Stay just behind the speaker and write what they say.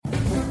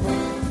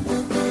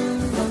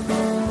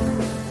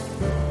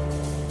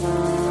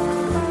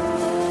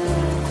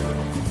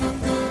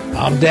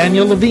I'm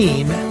Daniel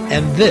Levine,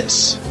 and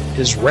this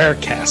is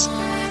Rarecast.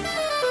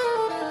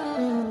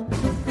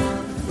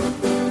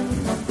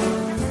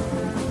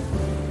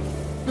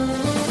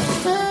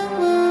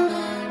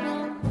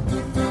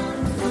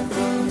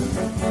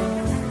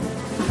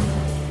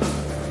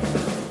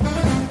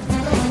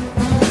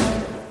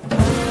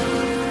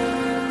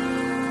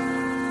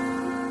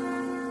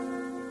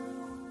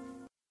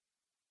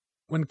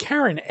 When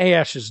Karen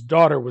Ayash's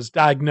daughter was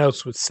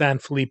diagnosed with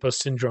Sanfilippo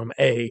syndrome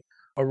A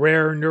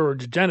rare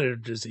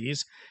neurodegenerative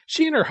disease,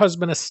 she and her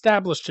husband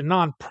established a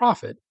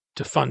nonprofit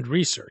to fund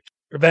research.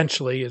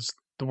 Eventually, as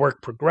the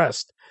work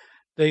progressed,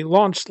 they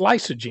launched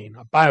Lysogene,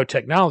 a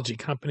biotechnology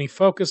company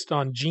focused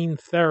on gene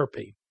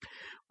therapy.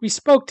 We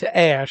spoke to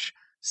Ayash,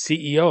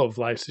 CEO of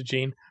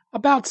Lysogene,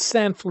 about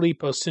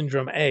Sanfilippo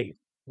syndrome A,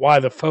 why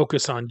the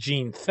focus on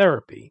gene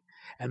therapy,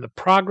 and the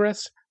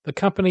progress the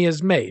company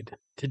has made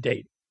to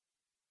date.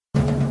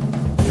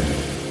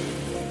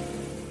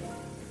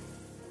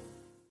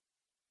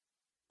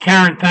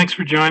 Karen, thanks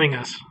for joining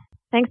us.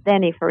 Thanks,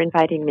 Danny, for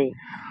inviting me.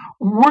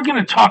 We're going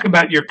to talk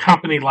about your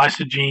company,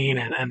 Lysogene,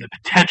 and the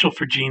potential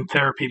for gene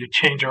therapy to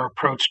change our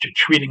approach to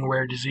treating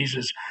rare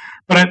diseases.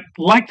 But I'd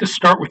like to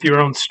start with your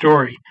own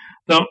story.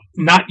 Though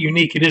not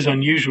unique, it is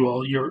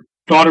unusual. Your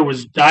daughter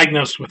was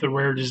diagnosed with a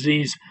rare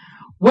disease.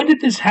 When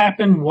did this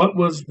happen? What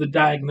was the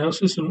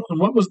diagnosis, and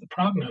what was the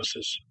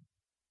prognosis?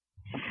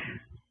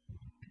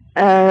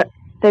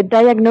 The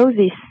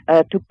diagnosis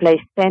took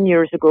place 10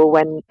 years ago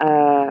when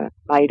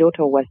my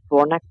daughter was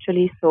born,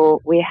 actually. So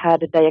we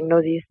had a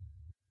diagnosis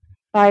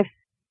 6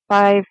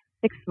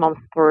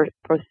 months for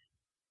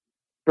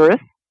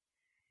birth.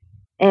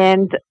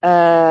 And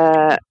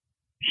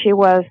she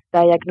was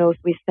diagnosed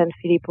with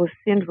Sanfilippo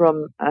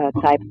syndrome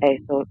type A.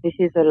 So this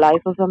is a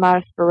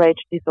lysosomal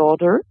storage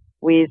disorder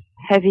with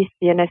heavy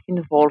CNS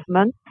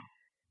involvement.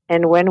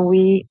 And when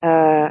we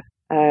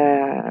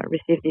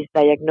received this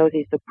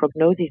diagnosis, the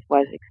prognosis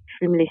was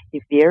extremely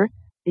severe.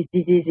 This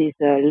disease is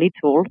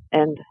lethal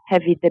and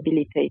heavy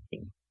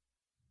debilitating.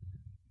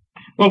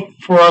 Well,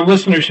 for our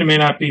listeners who may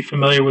not be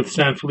familiar with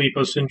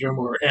Sanfilippo syndrome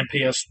or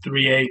MPS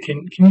IIIA,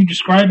 can you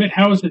describe it?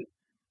 How is it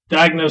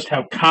diagnosed?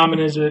 How common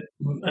is it?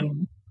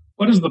 And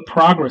what is the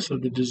progress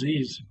of the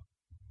disease?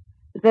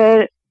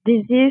 The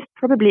disease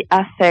probably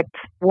affects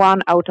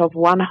 1 out of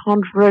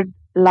 100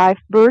 live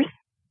births.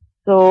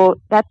 So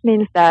that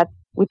means that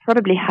we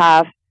probably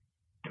have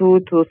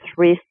 2,000 to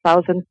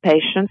 3,000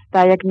 patients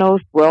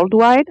diagnosed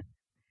worldwide.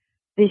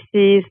 This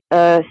is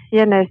a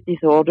CNS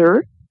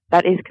disorder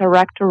that is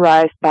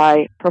characterized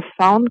by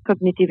profound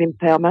cognitive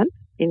impairment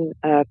in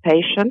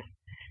patients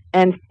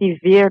and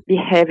severe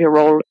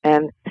behavioral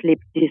and sleep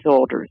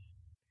disorders.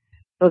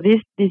 So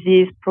this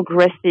disease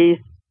progresses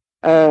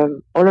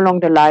all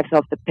along the lives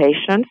of the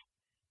patients.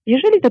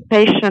 Usually the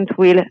patient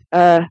will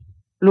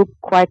look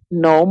quite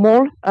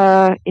normal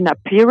in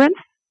appearance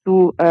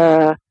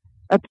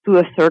up to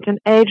a certain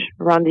age,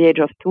 around the age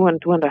of 2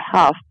 and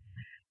 2.5.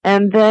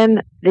 And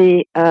then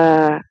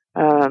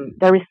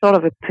there is sort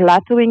of a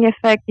plateauing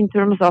effect in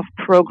terms of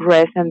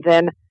progress and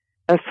then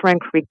a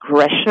frank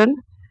regression.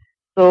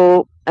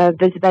 So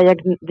this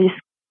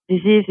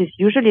disease is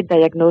usually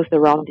diagnosed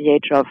around the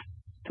age of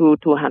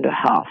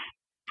 2.5.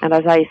 And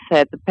as I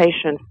said, the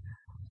patients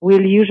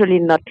will usually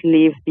not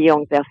live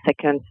beyond their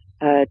second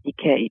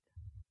decade.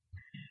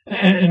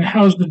 And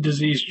how is the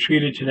disease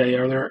treated today?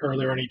 Are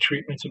there any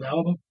treatments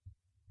available?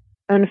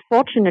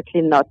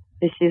 Unfortunately not.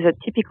 This is a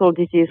typical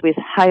disease with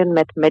high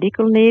unmet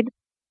medical need,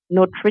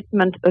 no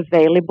treatment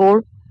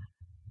available.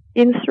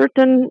 In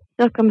certain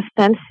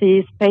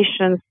circumstances,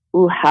 patients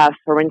who have,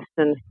 for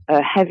instance,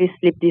 heavy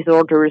sleep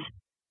disorders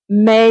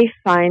may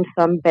find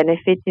some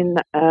benefit in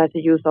the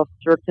use of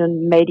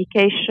certain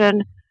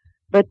medication,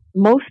 but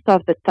most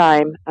of the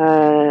time,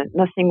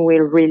 nothing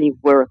will really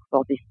work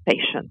for this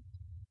patient.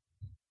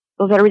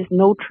 So there is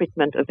no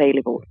treatment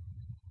available.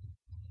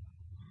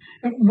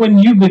 When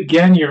you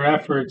began your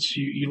efforts,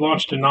 you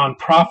launched a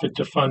nonprofit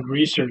to fund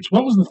research.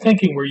 What was the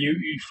thinking? Were you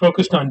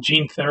focused on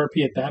gene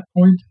therapy at that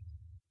point?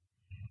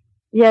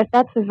 Yes,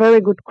 that's a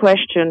very good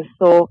question.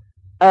 So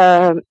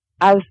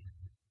as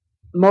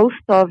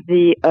most of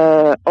the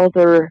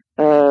other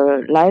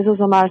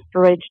lysosomal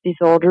storage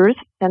disorders,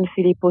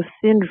 Sanfilippo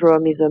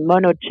syndrome is a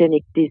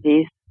monogenic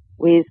disease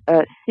with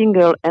a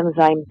single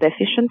enzyme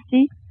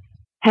deficiency.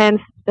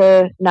 Hence,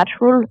 the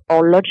natural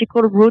or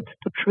logical route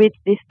to treat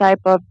this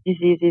type of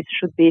diseases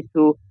should be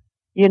to,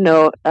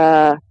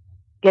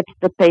 get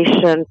the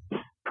patient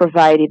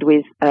provided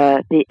with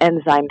the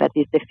enzyme that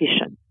is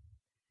deficient.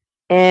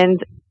 And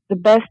the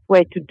best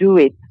way to do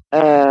it,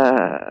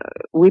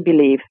 we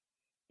believe,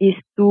 is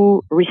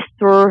to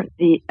restore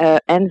the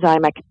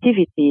enzyme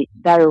activity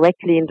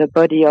directly in the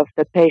body of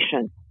the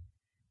patient.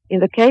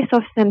 In the case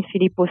of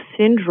Sanfilippo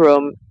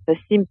syndrome, the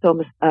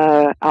symptoms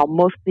are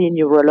mostly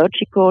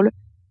neurological.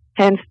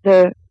 Hence,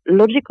 the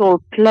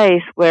logical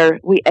place where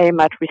we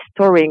aim at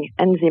restoring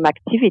enzyme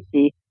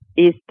activity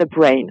is the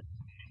brain.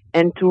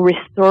 And to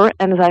restore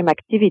enzyme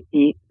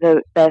activity,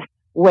 the best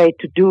way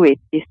to do it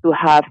is to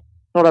have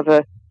sort of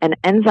a an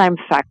enzyme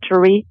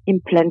factory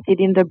implanted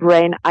in the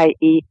brain,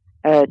 i.e.,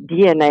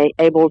 DNA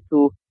able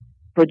to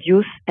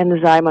produce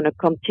enzyme on a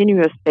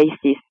continuous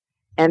basis.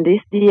 And this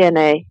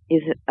DNA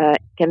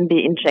can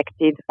be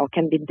injected or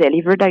can be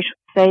delivered, I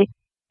should say,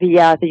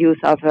 via the use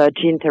of a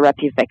gene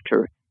therapy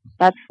vector.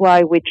 That's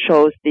why we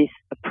chose this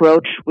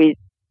approach,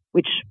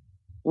 which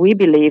we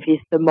believe is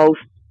the most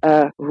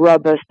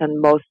robust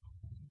and most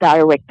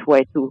direct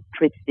way to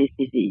treat this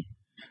disease.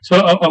 So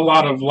a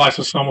lot of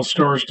lysosomal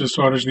storage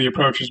disorders, the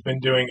approach has been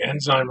doing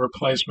enzyme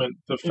replacement.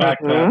 The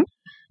fact that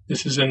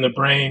this is in the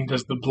brain,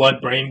 does the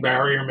blood-brain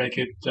barrier make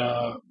it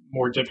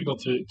more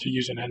difficult to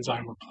use an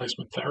enzyme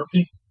replacement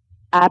therapy?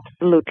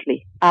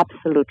 Absolutely,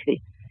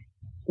 absolutely.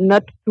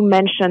 Not to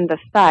mention the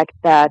fact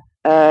that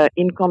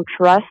in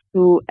contrast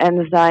to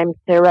enzyme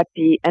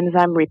therapy,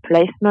 enzyme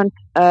replacement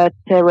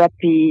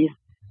therapies,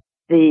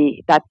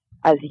 that,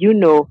 as you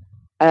know,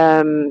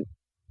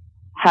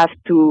 have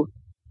to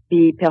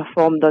be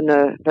performed on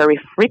a very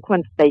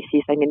frequent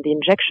basis. I mean, the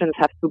injections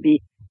have to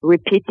be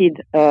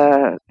repeated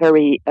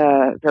very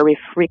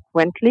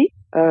frequently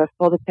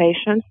for the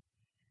patients.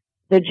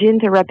 The gene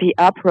therapy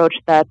approach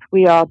that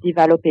we are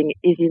developing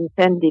is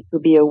intended to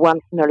be a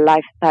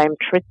once-in-a-lifetime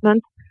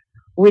treatment,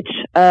 which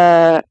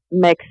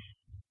makes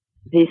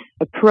this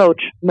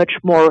approach much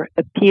more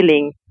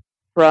appealing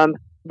from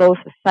both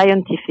a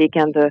scientific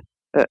and a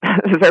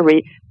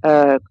very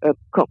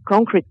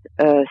concrete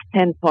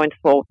standpoint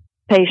for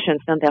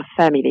patients and their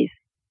families.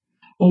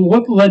 Well,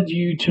 what led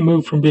you to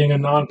move from being a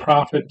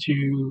nonprofit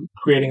to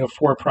creating a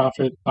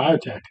for-profit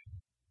biotech?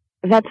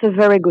 That's a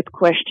very good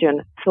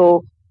question.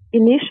 So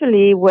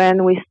initially,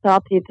 when we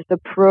started the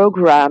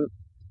program,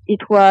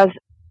 it was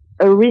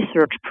a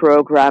research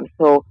program.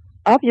 So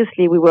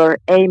obviously, we were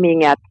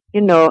aiming at,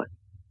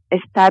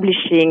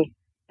 establishing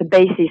the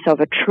basis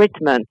of a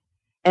treatment.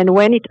 And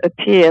when it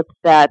appeared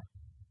that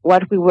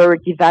what we were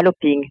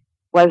developing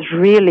was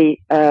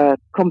really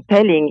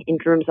compelling in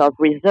terms of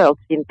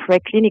results in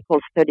preclinical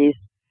studies,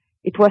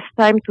 it was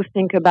time to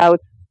think about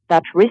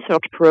that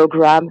research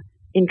program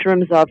in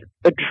terms of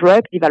a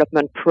drug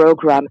development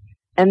program.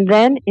 And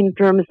then in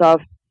terms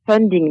of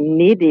funding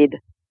needed,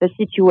 the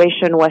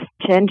situation was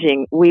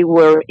changing. We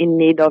were in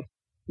need of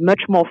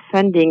much more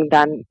funding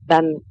than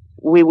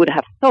we would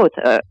have thought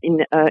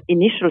in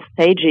initial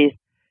stages.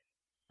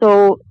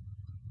 So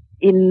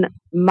in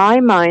my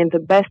mind, the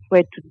best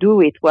way to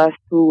do it was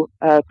to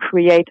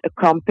create a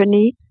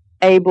company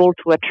able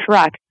to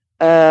attract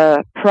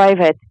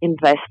private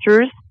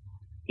investors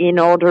in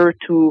order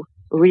to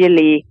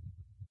really,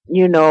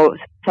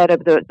 set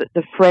up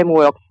the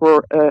framework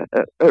for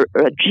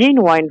a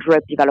genuine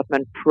drug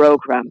development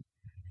program.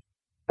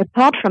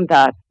 Apart from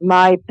that,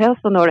 my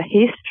personal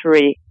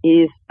history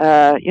is,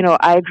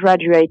 I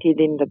graduated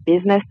in the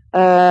business,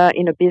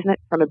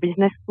 from a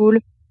business school.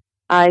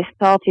 I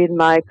started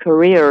my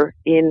career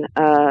in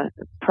a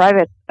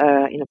private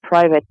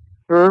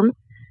firm,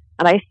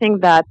 and I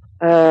think that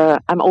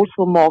I'm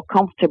also more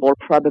comfortable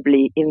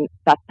probably in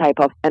that type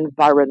of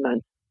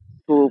environment.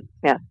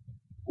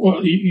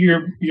 Well,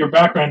 your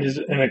background is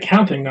in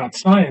accounting, not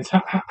science.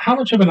 How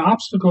much of an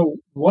obstacle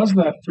was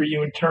that for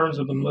you in terms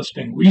of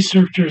enlisting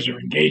researchers or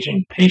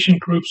engaging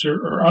patient groups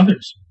or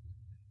others?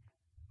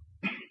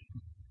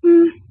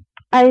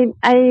 I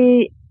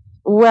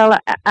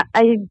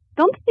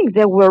don't think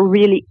there were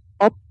really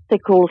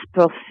obstacles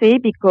per se,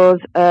 because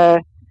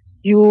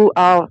you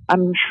are,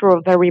 I'm sure,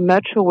 very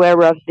much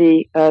aware of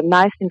the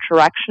nice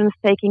interactions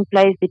taking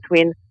place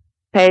between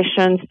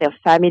patients, their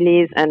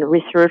families, and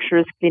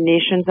researchers,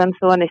 clinicians, and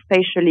so on,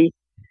 especially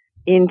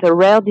in the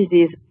rare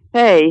disease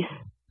space.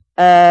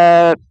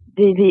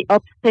 The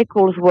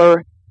obstacles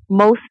were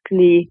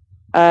mostly,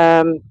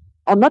 or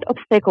not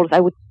obstacles,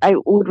 I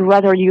would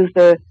rather use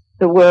the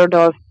word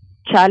of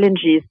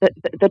challenges.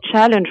 The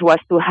challenge was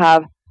to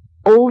have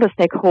all the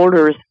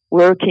stakeholders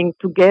working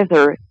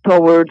together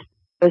towards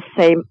the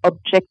same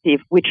objective,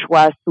 which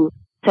was to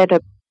set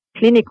up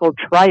clinical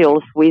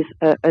trials with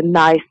a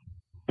nice,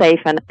 safe,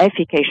 and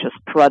efficacious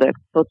product.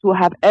 So to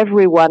have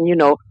everyone,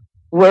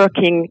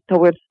 working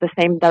towards the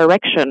same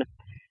direction.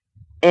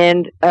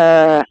 And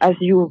as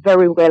you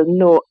very well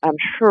know, I'm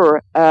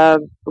sure,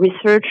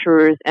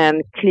 researchers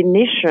and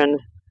clinicians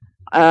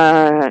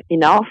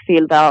in our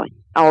field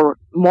are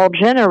more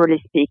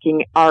generally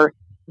speaking, are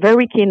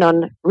very keen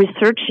on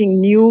researching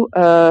new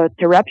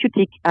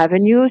therapeutic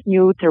avenues,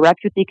 new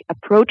therapeutic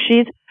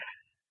approaches,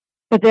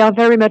 but they are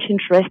very much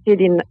interested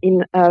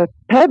in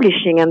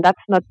publishing, and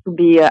that's not to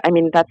be,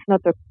 that's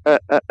not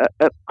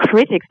a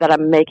critic that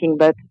I'm making,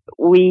 but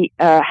we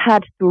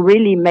had to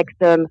really make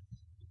them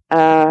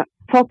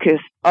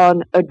focus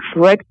on a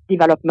drug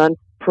development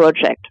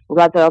project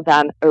rather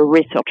than a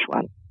research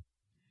one.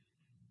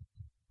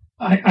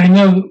 I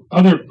know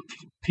other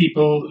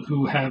people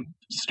who have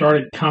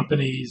started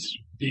companies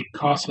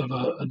because of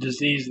a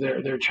disease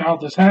their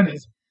child has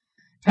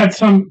had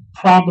some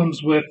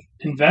problems with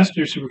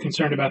investors who were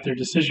concerned about their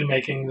decision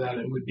making, that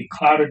it would be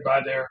clouded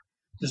by their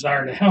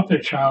desire to help their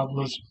child.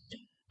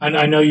 And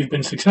I know you've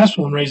been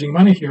successful in raising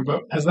money here,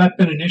 but has that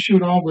been an issue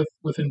at all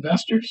with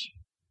investors?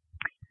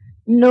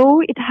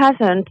 No, it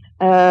hasn't.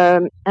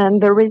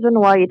 And the reason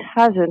why it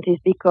hasn't is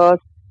because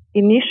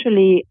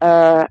initially,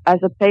 as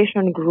a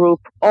patient group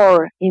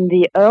or in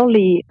the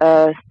early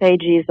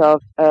stages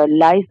of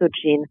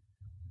Lysogene,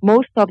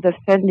 most of the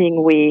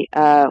funding we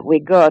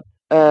got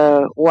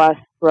was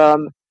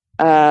from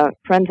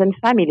friends and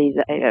families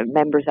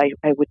members,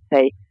 I would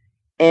say.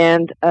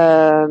 And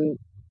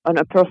on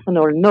a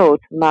personal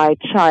note, my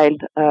child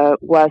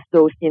was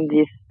dosed in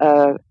this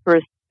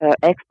first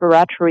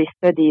exploratory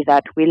study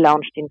that we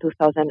launched in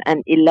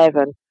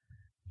 2011.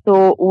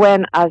 So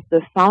when, as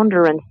the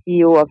founder and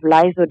CEO of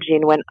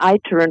Lysogene, when I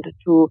turned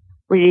to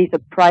really the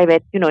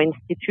private,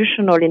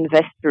 institutional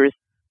investors,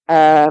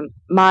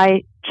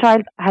 my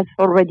child has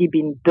already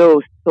been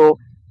dosed. So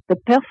the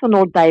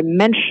personal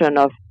dimension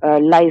of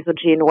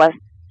Lysogene was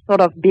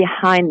sort of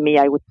behind me,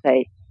 I would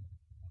say.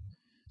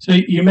 So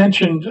you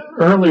mentioned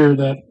earlier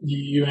that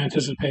you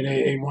anticipate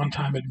a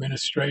one-time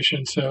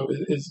administration. So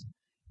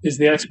is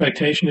the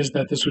expectation is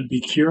that this would be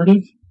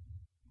curative?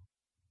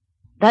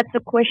 That's a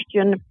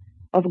question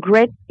of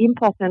great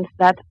importance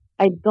that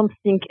I don't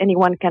think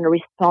anyone can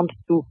respond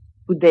to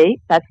today.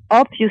 That's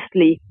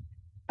obviously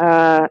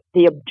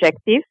the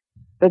objective,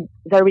 but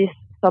there is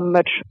so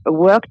much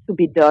work to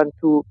be done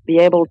to be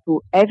able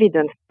to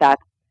evidence that.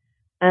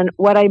 And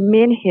what I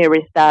mean here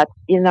is that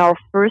in our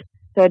first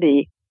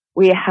study,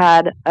 we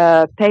had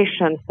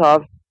patients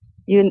of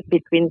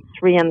between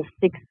 3 and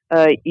 6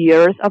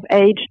 years of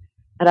age.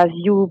 And as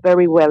you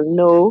very well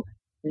know,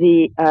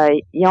 the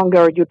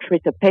younger you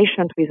treat a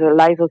patient with a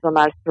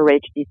lysosomal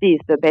storage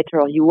disease, the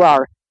better you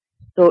are.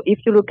 So if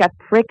you look at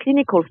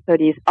preclinical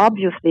studies,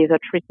 obviously the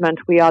treatment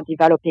we are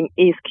developing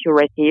is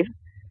curative.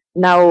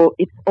 Now,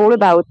 it's all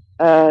about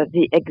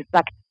the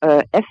exact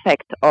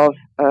effect of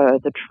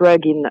the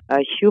drug in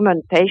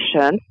human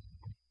patients,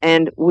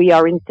 and we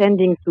are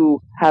intending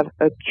to have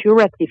a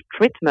curative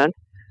treatment,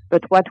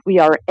 but what we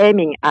are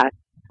aiming at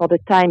for the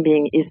time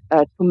being is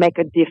to make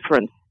a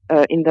difference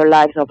in the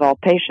lives of our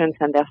patients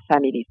and their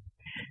families.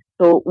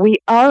 So we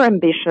are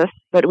ambitious,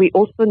 but we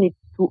also need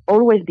to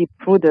always be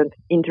prudent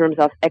in terms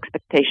of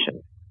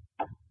expectations.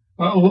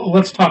 Well,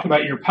 let's talk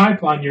about your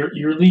pipeline.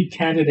 Your lead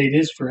candidate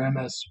is for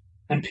MPS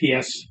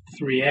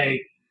IIIA.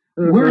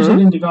 Mm-hmm. Where is it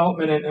in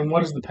development, and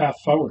what is the path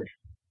forward?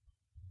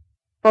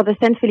 For the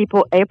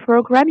Sanfilippo A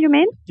program, you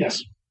mean?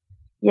 Yes.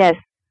 Yes.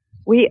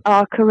 We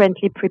are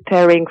currently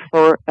preparing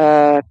for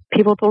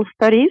pivotal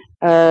studies.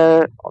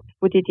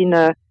 Put it in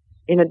a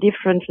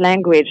different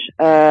language.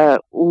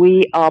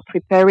 We are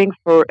preparing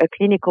for a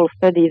clinical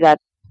study that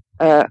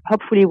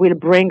hopefully will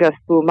bring us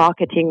to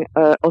marketing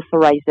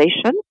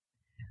authorization.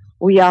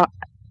 We are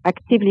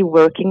actively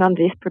working on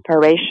this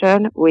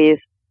preparation with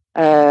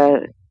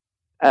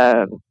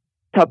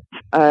top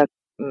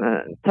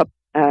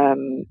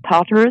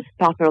partners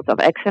of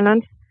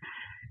excellence.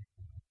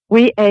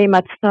 We aim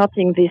at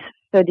starting this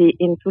study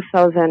in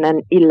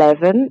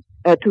 2017,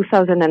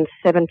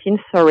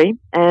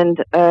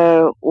 and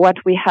what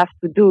we have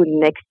to do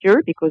next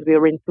year, because we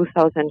are in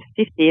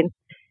 2015,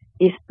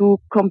 is to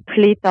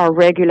complete our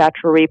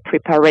regulatory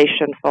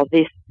preparation for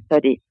this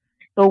study.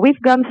 So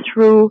we've gone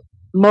through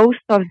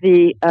most of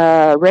the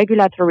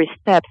regulatory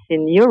steps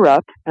in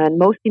Europe, and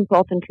most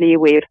importantly,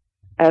 we've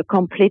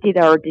completed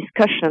our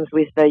discussions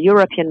with the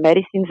European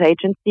Medicines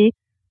Agency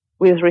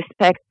with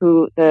respect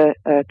to the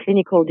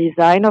clinical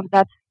design of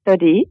that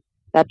study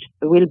that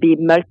will be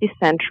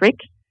multicentric.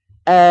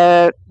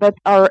 But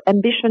our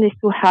ambition is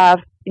to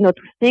have, to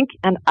think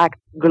and act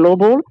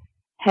global,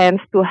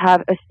 hence to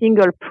have a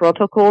single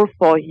protocol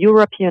for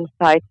European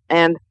sites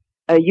and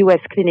a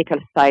U.S. clinical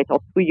site or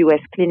 2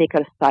 U.S.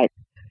 clinical sites.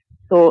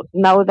 So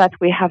now that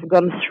we have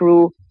gone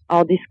through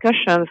our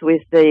discussions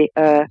with the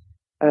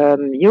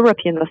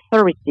European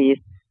authorities,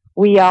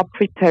 we are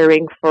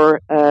preparing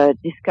for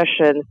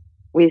discussions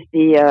with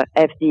the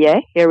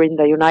FDA here in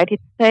the United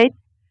States,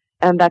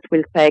 and that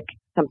will take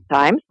some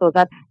time. So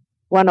that's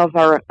one of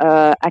our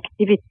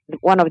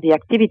one of the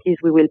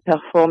activities we will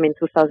perform in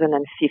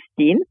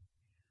 2015.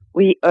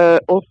 We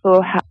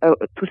also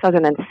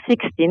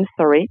 2016.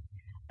 Sorry.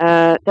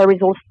 There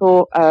is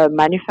also a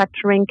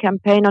manufacturing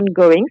campaign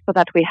ongoing, so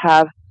that we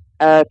have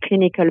a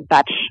clinical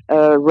batch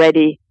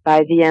ready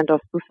by the end of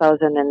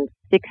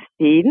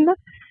 2016.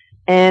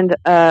 And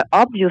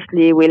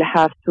obviously, we'll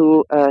have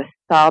to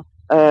start,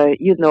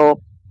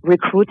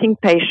 recruiting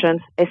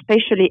patients,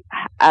 especially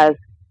as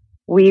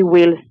we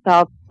will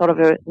start sort of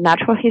a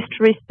natural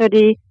history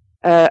study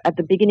at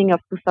the beginning of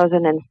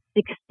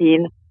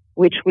 2016,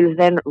 which will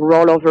then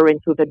roll over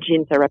into the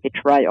gene therapy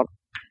trial.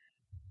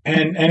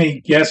 And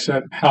any guess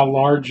at how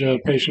large a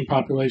patient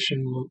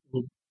population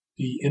will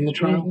be in the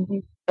trial? Mm-hmm.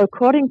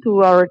 According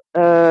to our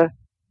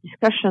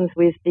discussions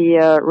with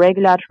the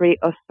regulatory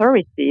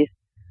authorities,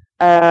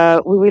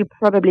 we will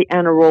probably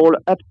enroll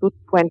up to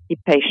 20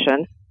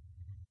 patients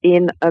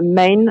in a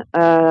mainstream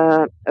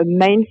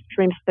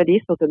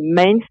study. So the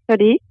main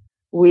study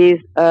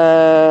with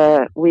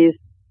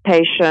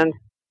patients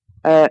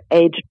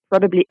aged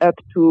probably up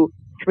to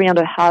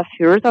 3.5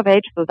 years of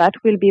age. So that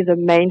will be the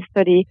main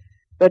study.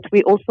 But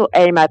we also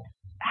aim at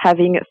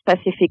having a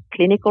specific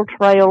clinical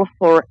trial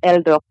for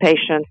elder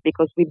patients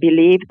because we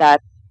believe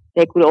that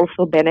they could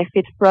also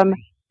benefit from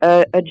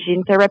a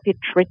gene therapy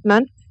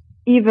treatment,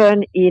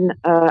 even in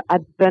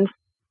advanced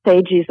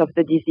stages of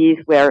the disease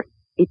where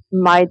it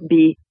might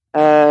be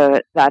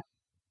that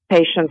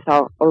patients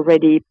are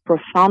already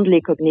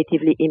profoundly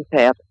cognitively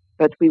impaired,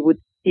 but we would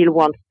still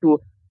want to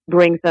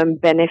bring them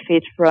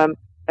benefit from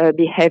a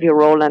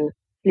behavioral and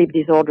sleep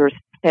disorders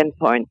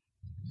standpoint,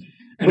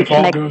 which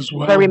makes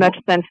very much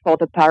sense for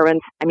the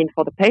parents,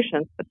 for the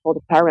patients, but for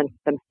the parents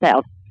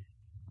themselves.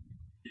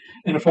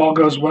 And if all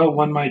goes well,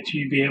 when might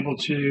you be able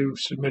to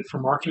submit for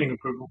marketing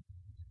approval?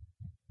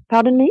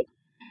 Pardon me?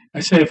 I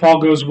say if all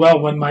goes well,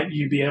 when might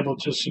you be able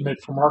to submit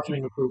for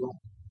marketing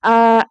approval?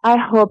 I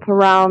hope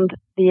around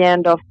the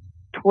end of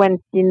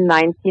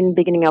 2019,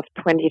 beginning of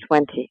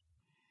 2020.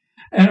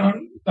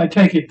 And I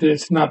take it that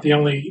it's not the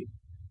only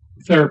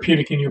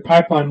therapeutic in your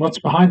pipeline. What's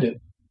behind it?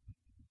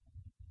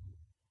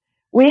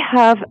 We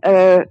have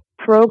a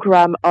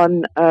program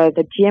on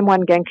the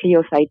GM1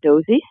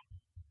 gangliosidosis.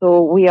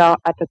 So we are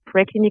at a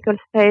preclinical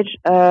stage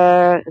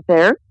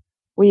there.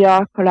 We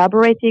are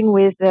collaborating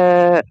with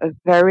a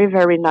very,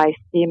 very nice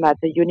team at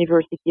the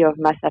University of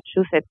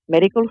Massachusetts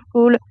Medical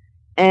School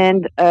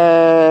and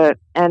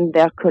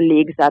their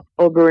colleagues at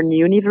Auburn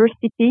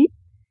University.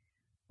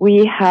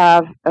 We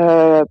have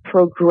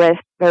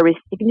progressed very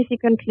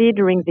significantly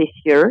during this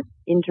year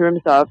in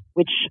terms of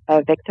which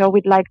vector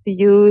we'd like to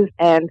use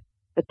and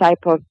the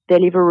type of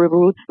delivery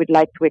routes we'd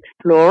like to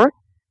explore.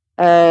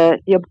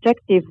 The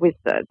objective with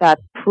that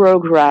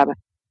program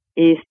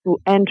is to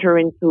enter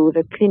into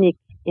the clinic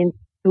in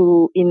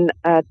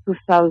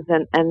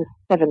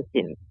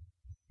 2017.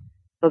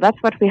 So that's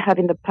what we have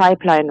in the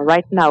pipeline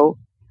right now.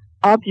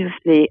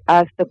 Obviously,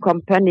 as the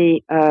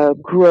company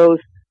grows,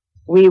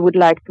 we would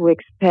like to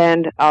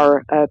expand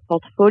our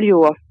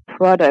portfolio of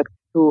products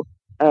to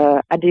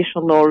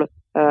additional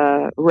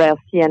rare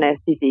CNS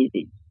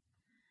diseases.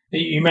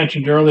 You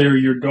mentioned earlier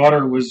your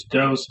daughter was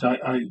dosed.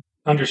 I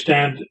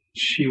understand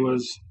she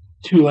was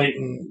too late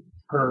in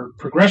her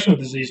progression of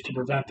the disease to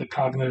prevent the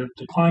cognitive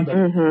decline, but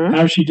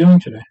how is she doing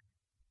today?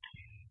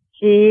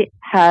 She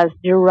has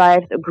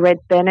derived a great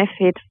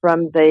benefit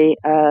from this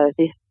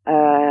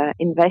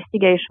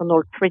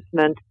investigational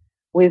treatment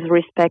with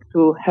respect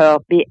to her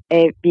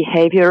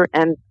behavior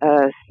and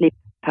sleep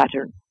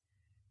pattern.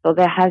 So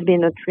there has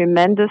been a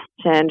tremendous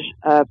change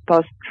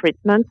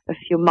post-treatment, a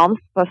few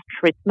months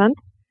post-treatment,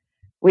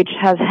 which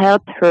has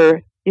helped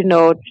her,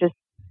 just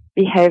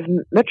behave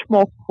much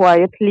more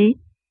quietly,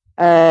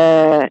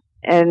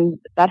 and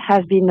that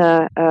has been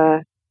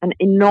an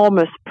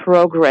enormous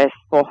progress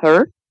for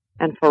her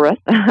and for us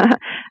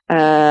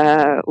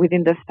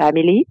within the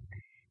family.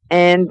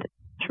 And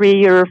 4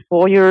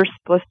 years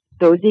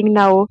post-dosing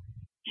now,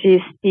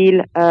 she's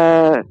still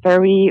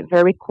very,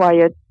 very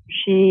quiet.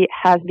 She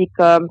has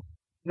become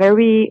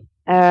very,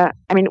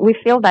 we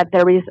feel that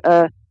there is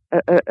a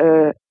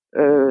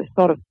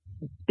sort of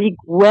big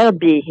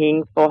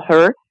well-being for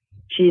her.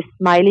 She's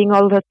smiling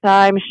all the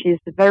time. She's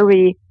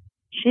very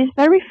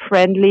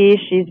friendly.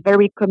 She's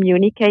very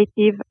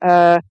communicative,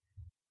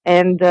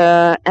 and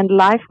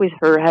life with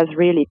her has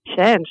really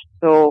changed.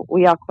 So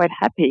we are quite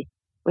happy.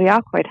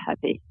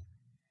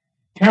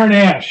 Karen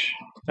Ash,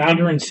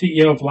 founder and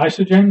CEO of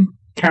Lysogen.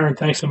 Karen,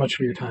 thanks so much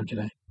for your time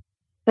today.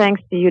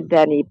 Thanks to you,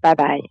 Danny.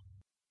 Bye-bye.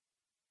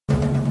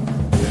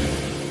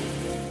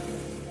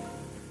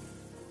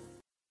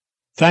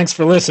 Thanks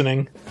for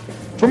listening.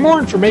 For more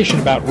information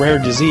about rare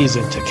disease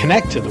and to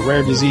connect to the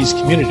rare disease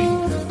community,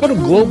 go to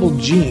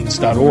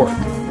globalgenes.org.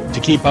 To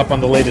keep up on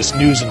the latest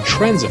news and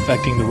trends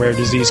affecting the rare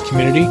disease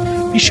community,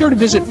 be sure to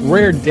visit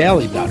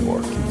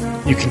raredaily.org.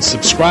 You can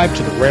subscribe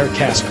to the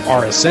Rarecast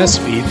RSS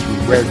feed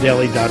through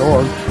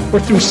raredaily.org or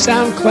through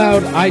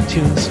SoundCloud,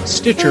 iTunes,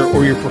 Stitcher,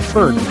 or your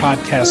preferred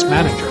podcast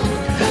manager.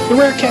 The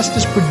Rarecast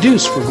is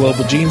produced for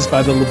Global Genes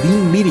by the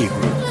Levine Media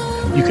Group.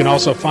 You can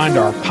also find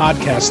our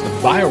podcast, The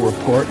Bio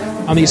Report,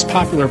 on these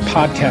popular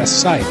podcast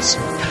sites.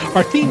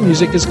 Our theme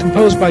music is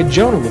composed by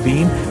Jonah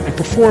Levine and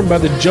performed by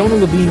the Jonah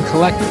Levine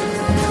Collective.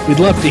 We'd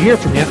love to hear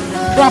from you.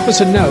 Drop us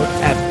a note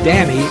at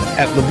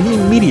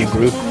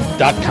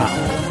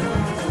danny@levinemediagroup.com.